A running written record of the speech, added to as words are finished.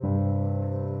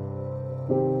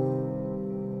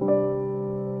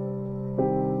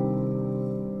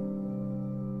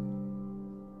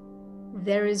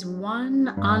There is one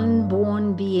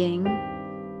unborn being,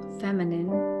 feminine,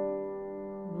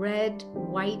 red,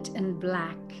 white, and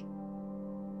black,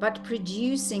 but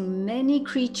producing many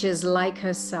creatures like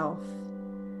herself.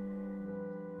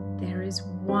 There is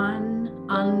one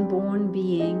unborn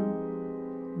being,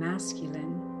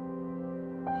 masculine,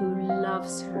 who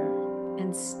loves her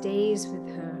and stays with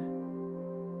her.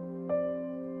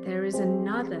 There is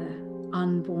another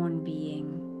unborn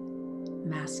being,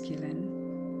 masculine,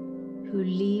 who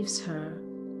leaves her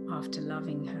after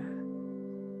loving her.